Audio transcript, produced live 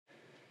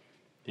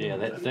Yeah,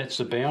 that's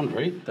the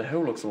boundary. The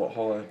hill looks a lot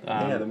higher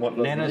now than what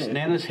it does there.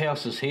 Nana's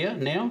house is here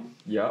now.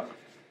 Yeah.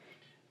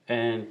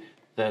 And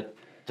the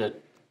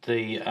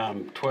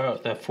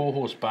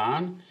 4-horse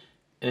barn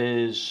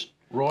is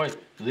right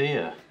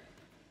there.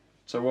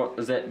 So what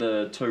is that?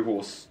 The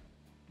 2-horse?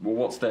 Well,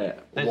 what's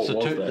that? That's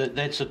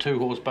the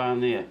 2-horse barn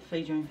there.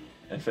 Feed room.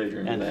 And feed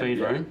room. And feed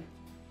room.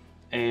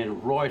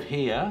 And right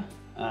here,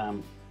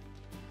 I'll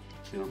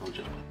just put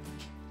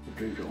the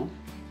drink on.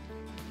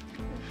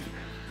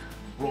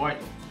 Right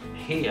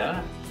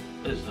here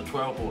is the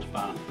 12-horse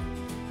barn.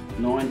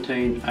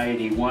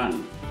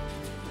 1981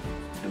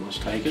 it was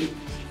taken.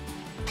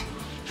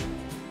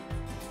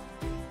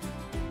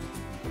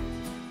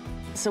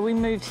 So we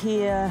moved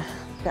here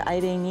about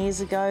 18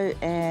 years ago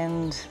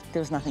and there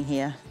was nothing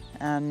here.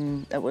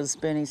 It was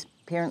Bernie's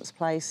parents'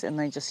 place and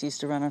they just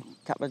used to run a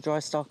couple of dry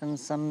stock and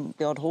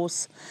the odd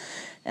horse.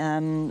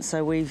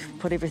 So we've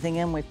put everything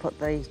in, we've put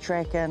the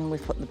track in,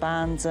 we've put the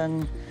barns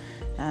in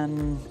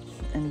and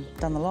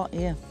done the lot,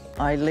 yeah.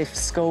 I left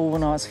school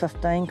when I was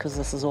 15 because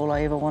this is all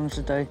I ever wanted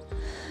to do.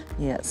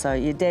 Yeah, so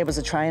your dad was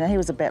a trainer, he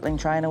was a battling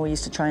trainer. We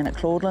used to train at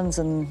Claudelands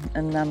in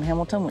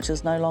Hamilton, which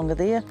is no longer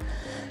there.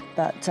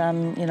 But,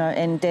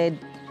 and Dad,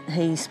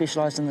 he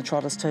specialised in the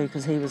trotters too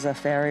because he was a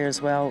farrier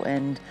as well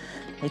and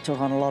he took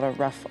on a lot of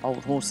rough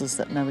old horses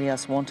that nobody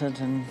else wanted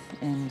and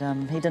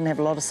he didn't have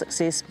a lot of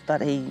success,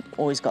 but he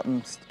always got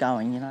them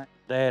going,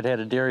 Dad had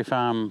a dairy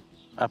farm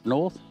up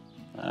north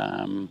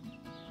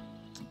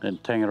in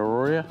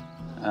Tangaroa,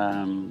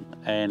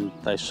 and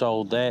they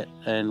sold that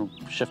and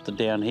shifted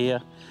down here.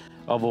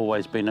 I've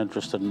always been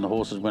interested in the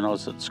horses when I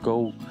was at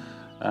school.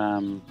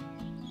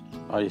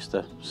 I used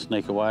to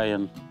sneak away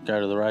and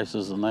go to the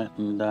races and that,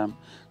 and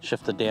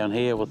shifted down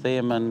here with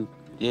them and,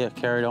 yeah,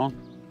 carried on.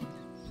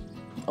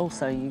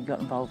 Also, you got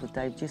involved with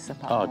Dave Jessup.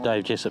 Oh,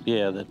 Dave Jessup,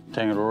 yeah, the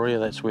Tangaroa,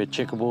 that's where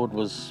checkerboard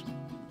was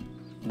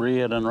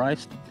reared and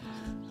raced,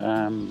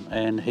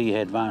 and he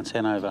had Vance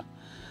Hanover,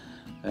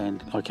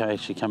 and I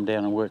actually come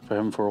down and worked for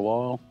him for a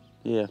while,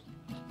 yeah.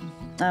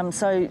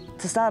 So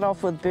to start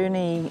off with,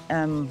 Bernie,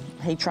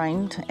 he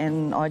trained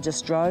and I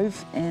just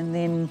drove, and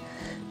then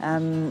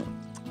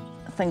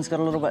things got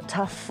a little bit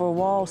tough for a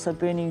while, so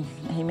Bernie,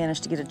 he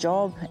managed to get a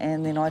job,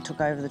 and then I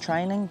took over the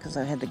training because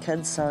I had the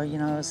kids, so I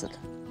was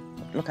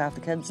look after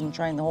the kids and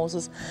train the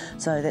horses.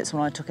 So that's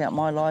when I took out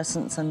my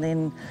licence, and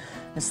then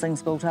as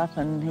things built up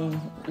and he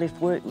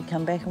left work, we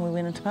come back and we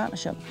went into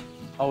partnership.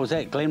 I was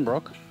at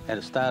Glenbrook, and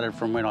it started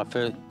from when I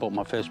first bought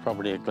my first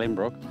property at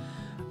Glenbrook.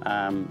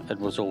 It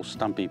was all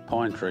stumpy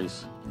pine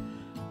trees.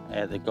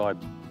 The guy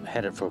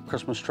had it for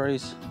Christmas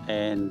trees,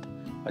 and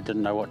I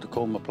didn't know what to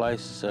call my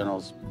place, and I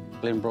was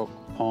Glenbrook,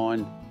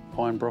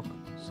 Pinebrook,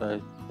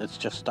 so it's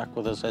just stuck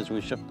with us as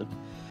we shifted.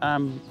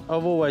 I've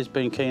always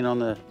been keen on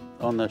the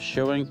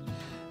shoeing.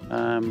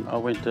 I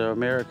went to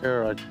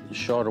America, I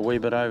shot a wee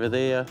bit over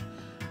there,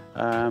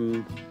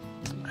 and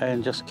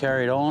just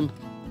carried on.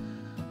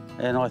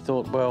 And I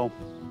thought, well,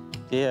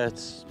 yeah,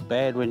 it's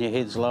bad when your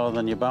head's lower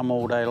than your bum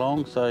all day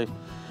long, so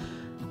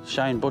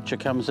Shane Butcher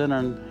comes in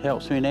and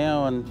helps me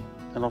now, and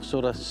I've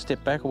sort of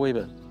stepped back a wee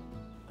bit.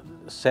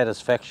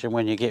 Satisfaction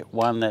when you get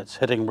one that's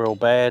hitting real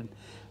bad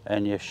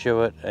and you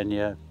shoe it and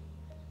you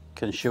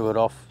can shoe it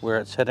off where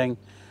it's hitting,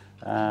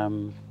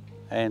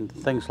 and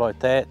things like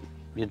that.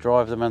 You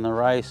drive them in the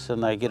race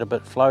and they get a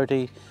bit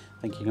floaty.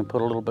 I think you can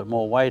put a little bit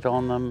more weight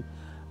on them,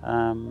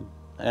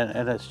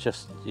 and it's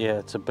just, yeah,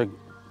 it's a big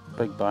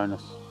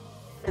bonus.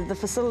 The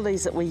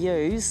facilities that we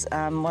use,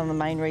 one of the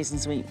main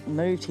reasons we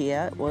moved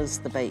here was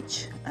the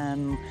beach.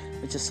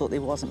 We just thought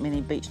there wasn't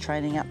many beach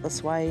training up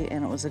this way,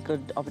 and it was a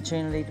good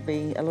opportunity to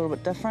be a little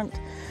bit different.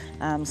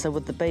 So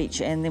with the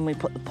beach, and then we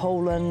put the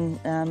pool in,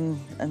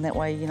 and that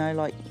way,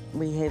 like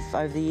we have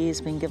over the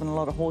years been given a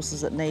lot of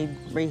horses that need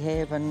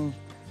rehab and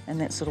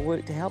that sort of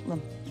work to help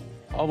them.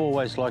 I've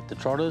always liked the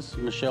trotters.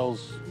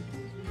 Michelle's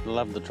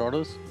loved the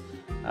trotters,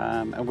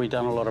 and we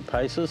done a lot of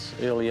paces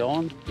early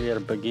on. We had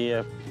a big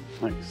year,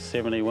 like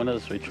 70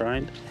 winners we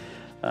trained,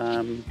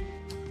 and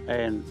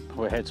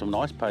we had some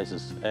nice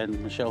paces. And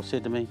Michelle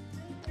said to me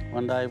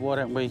one day, why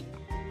don't we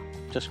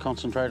just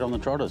concentrate on the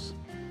trotters?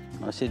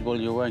 And I said, well,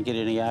 you won't get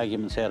any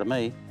arguments out of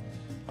me.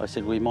 I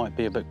said, we might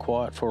be a bit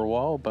quiet for a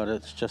while, but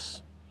it's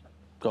just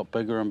got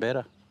bigger and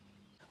better.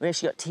 We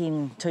actually got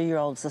 10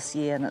 two-year-olds this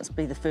year, and it's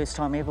been the first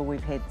time ever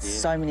we've had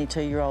so many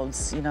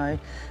two-year-olds,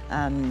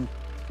 and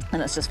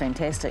it's just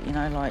fantastic,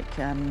 like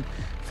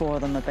 4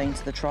 of them have been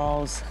to the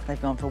trials.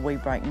 They've gone for a wee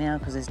break now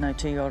because there's no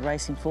 2-year-old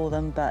racing for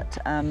them, but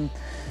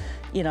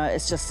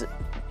it's just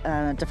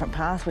a different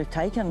path we've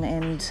taken,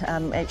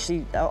 and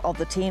actually of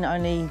the 10,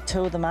 only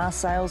 2 of them are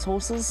sales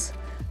horses,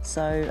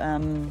 so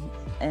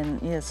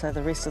so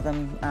the rest of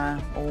them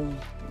are all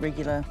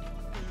regular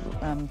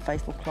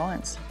faithful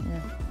clients.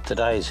 Yeah.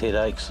 Today's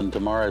headaches and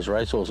tomorrow's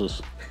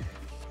racehorses.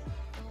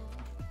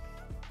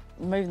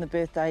 moving the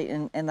birth date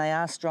and they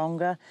are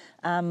stronger.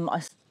 I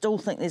still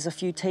think there's a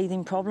few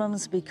teething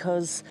problems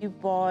because you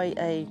buy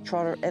a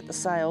trotter at the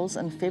sales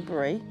in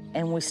February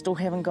and we still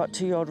haven't got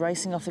 2-year-old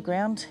racing off the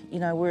ground, you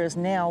know, whereas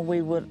now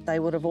they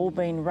would have all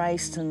been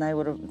raced and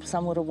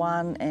some would have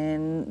won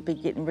and be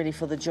getting ready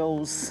for the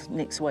jewels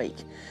next week.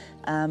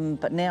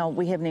 But now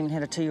we haven't even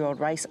had a 2-year-old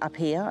race up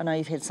here. I know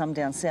you've had some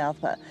down south,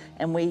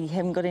 and we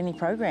haven't got any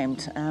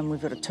programmed.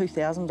 We've got a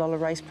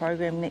 $2,000 race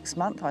program next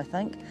month, I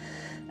think.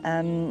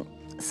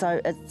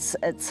 So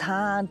it's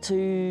hard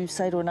to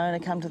say to an owner,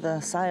 come to the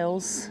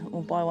sales,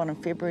 we'll buy one in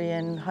February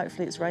and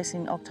hopefully it's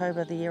racing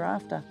October the year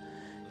after.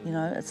 You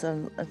know,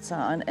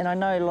 and I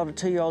know a lot of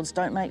 2-year-olds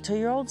don't make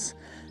 2-year-olds,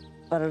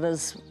 but it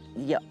is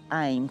your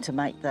aim to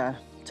make the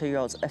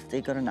 2-year-olds if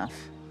they're good enough.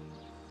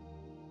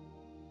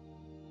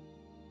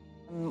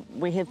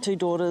 We have 2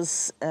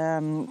 daughters.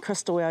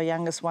 Crystal, our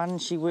youngest one,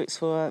 she works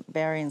for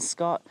Barry and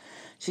Scott.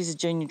 She's a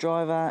junior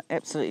driver,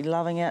 absolutely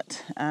loving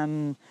it,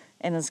 and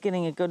is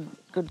getting a good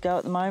go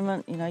at the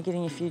moment, you know,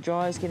 getting a few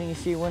drives, getting a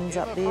few wins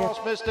up there.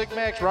 Frost, Mystic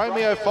Max,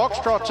 Romeo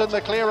Foxtrot's in the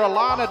clear,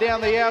 Alana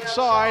down the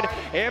outside,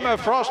 Emma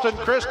Frost and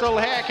Crystal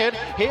Hackett.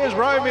 Here's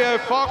Romeo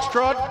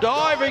Foxtrot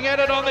diving at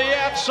it on the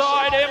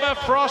outside. Emma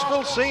Frost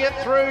will see it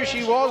through.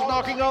 She was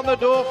knocking on the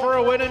door for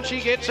a win and she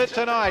gets it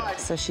tonight.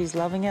 So she's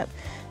loving it.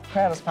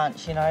 Proud as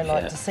punch, you know,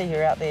 like to see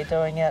her out there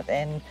doing it,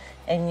 and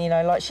you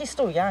know, like she's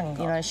still young,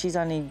 you know, she's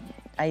only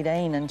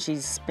 18 and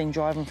she's been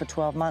driving for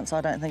 12 months. I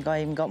don't think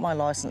I even got my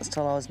licence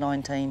till I was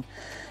 19,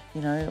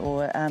 you know,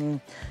 or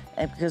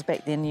because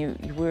back then you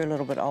were a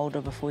little bit older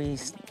before you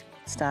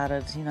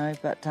started, you know,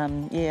 but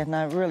yeah,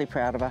 no, really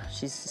proud of her.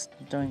 She's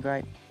just doing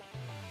great.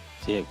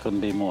 Yeah,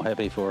 couldn't be more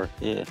happy for her,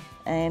 yeah.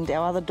 And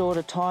our other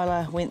daughter,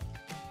 Tyler, went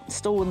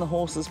still in the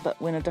horses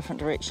but went a different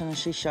direction and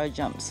she show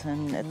jumps,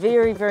 and it's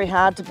very, very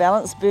hard to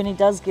balance. Bernie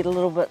does get a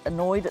little bit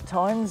annoyed at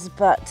times,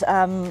 but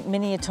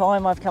many a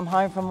time I've come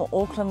home from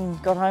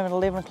Auckland, got home at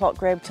 11 o'clock,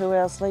 grabbed 2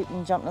 hours sleep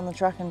and jumped in the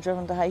truck and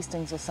driven to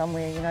Hastings or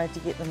somewhere, you know, to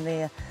get them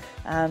there.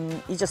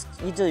 You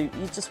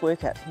just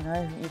work it, you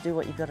know, you do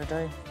what you've got to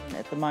do.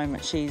 At the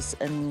moment she's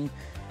in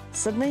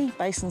Sydney,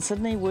 based in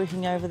Sydney,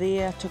 working over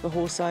there, took a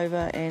horse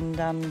over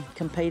and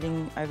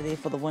competing over there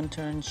for the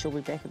winter, and she'll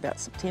be back about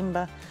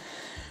September.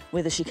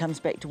 Whether she comes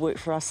back to work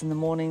for us in the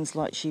mornings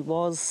like she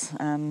was,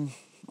 I'm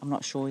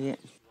not sure yet.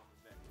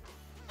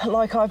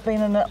 Like I've been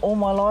in it all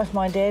my life.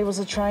 My dad was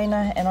a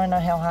trainer and I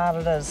know how hard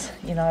it is.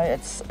 You know,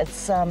 it's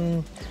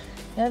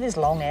you know, there's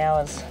long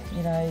hours,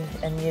 you know,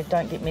 and you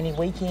don't get many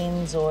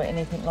weekends or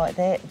anything like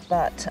that,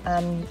 but,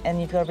 and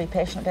you've got to be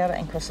passionate about it,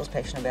 and Crystal's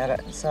passionate about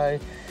it. So,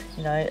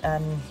 you know,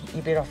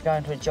 you're better off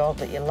going to a job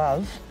that you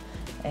love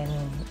and,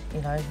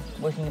 you know,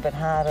 working a bit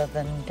harder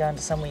than going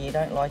to somewhere you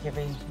don't like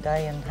every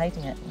day and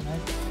hating it, you know.